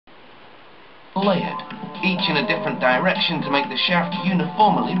layered, each in a different direction to make the shaft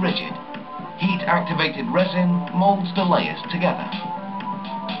uniformly rigid. Heat-activated resin molds the layers together.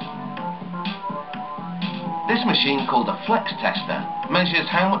 This machine, called a flex tester, measures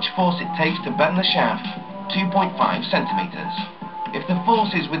how much force it takes to bend the shaft 2.5 centimeters. If the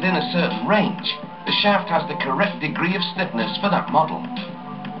force is within a certain range, the shaft has the correct degree of stiffness for that model.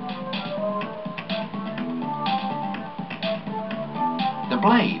 The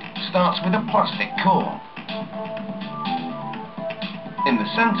blade starts with a plastic core. In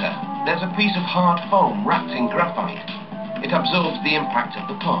the center, there's a piece of hard foam wrapped in graphite. It absorbs the impact of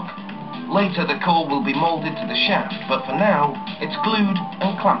the puck. Later, the core will be molded to the shaft, but for now, it's glued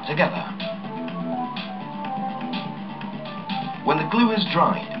and clamped together. When the glue has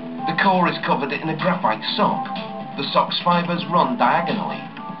dried, the core is covered in a graphite sock. The sock's fibers run diagonally.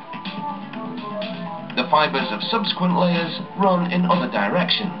 The fibers of subsequent layers run in other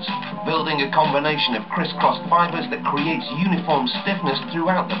directions, building a combination of crisscrossed fibers that creates uniform stiffness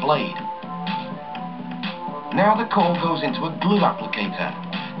throughout the blade. Now the core goes into a glue applicator.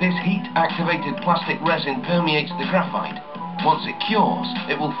 This heat-activated plastic resin permeates the graphite. Once it cures,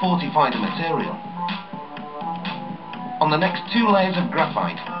 it will fortify the material. On the next two layers of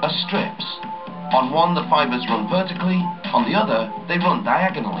graphite are strips. On one, the fibers run vertically, on the other, they run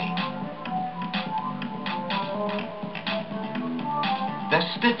diagonally. They're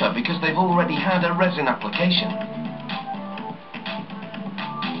stiffer because they've already had a resin application.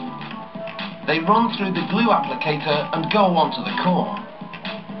 They run through the glue applicator and go onto the core.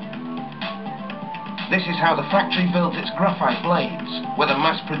 This is how the factory builds its graphite blades, whether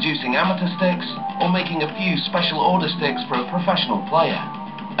mass-producing amateur sticks or making a few special order sticks for a professional player.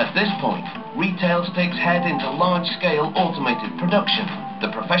 At this point, retail sticks head into large-scale automated production.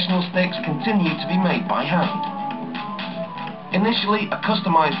 The professional sticks continue to be made by hand. Initially, a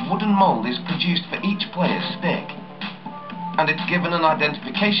customized wooden mold is produced for each player's stick, and it's given an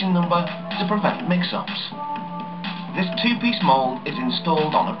identification number to prevent mix-ups. This two-piece mold is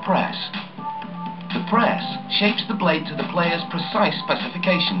installed on a press. The press shapes the blade to the player's precise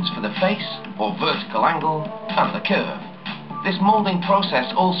specifications for the face, or vertical angle, and the curve. This molding process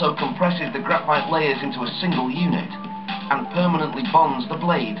also compresses the graphite layers into a single unit, and permanently bonds the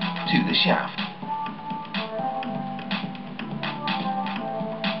blade to the shaft.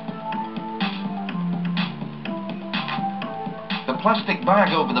 The plastic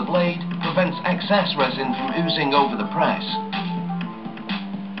bag over the blade prevents excess resin from oozing over the press.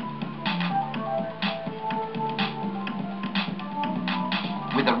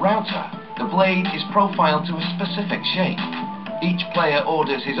 With a router, the blade is profiled to a specific shape. Each player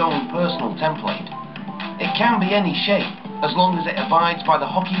orders his own personal template. It can be any shape, as long as it abides by the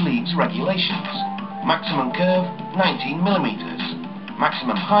Hockey League's regulations. Maximum curve, 19 millimeters.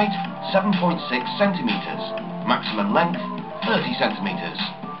 Maximum height, 7.6 centimeters. Maximum length, 30 centimeters.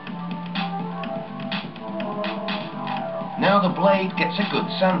 Now the blade gets a good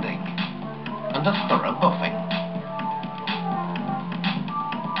sanding and a thorough buffing.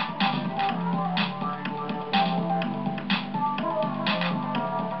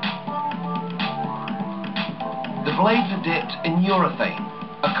 The blades are dipped in urethane,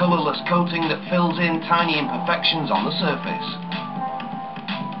 a colourless coating that fills in tiny imperfections on the surface.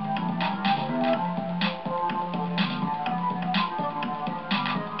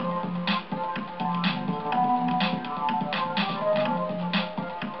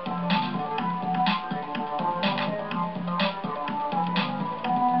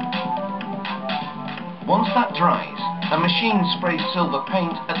 Once that dries, a machine sprays silver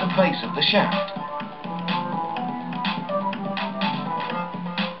paint at the base of the shaft.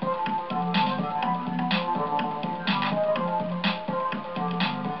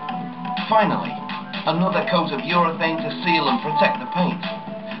 Finally, another coat of urethane to seal and protect the paint.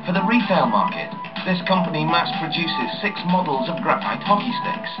 For the retail market, this company mass produces 6 models of graphite hockey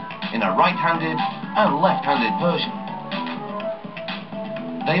sticks, in a right-handed and left-handed version.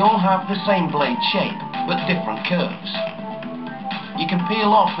 They all have the same blade shape, but different curves. You can peel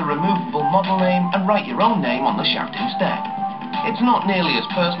off the removable model name and write your own name on the shaft instead. It's not nearly as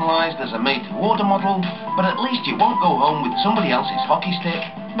personalised as a made-to-order model, but at least you won't go home with somebody else's hockey stick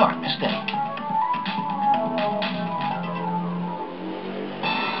by mistake.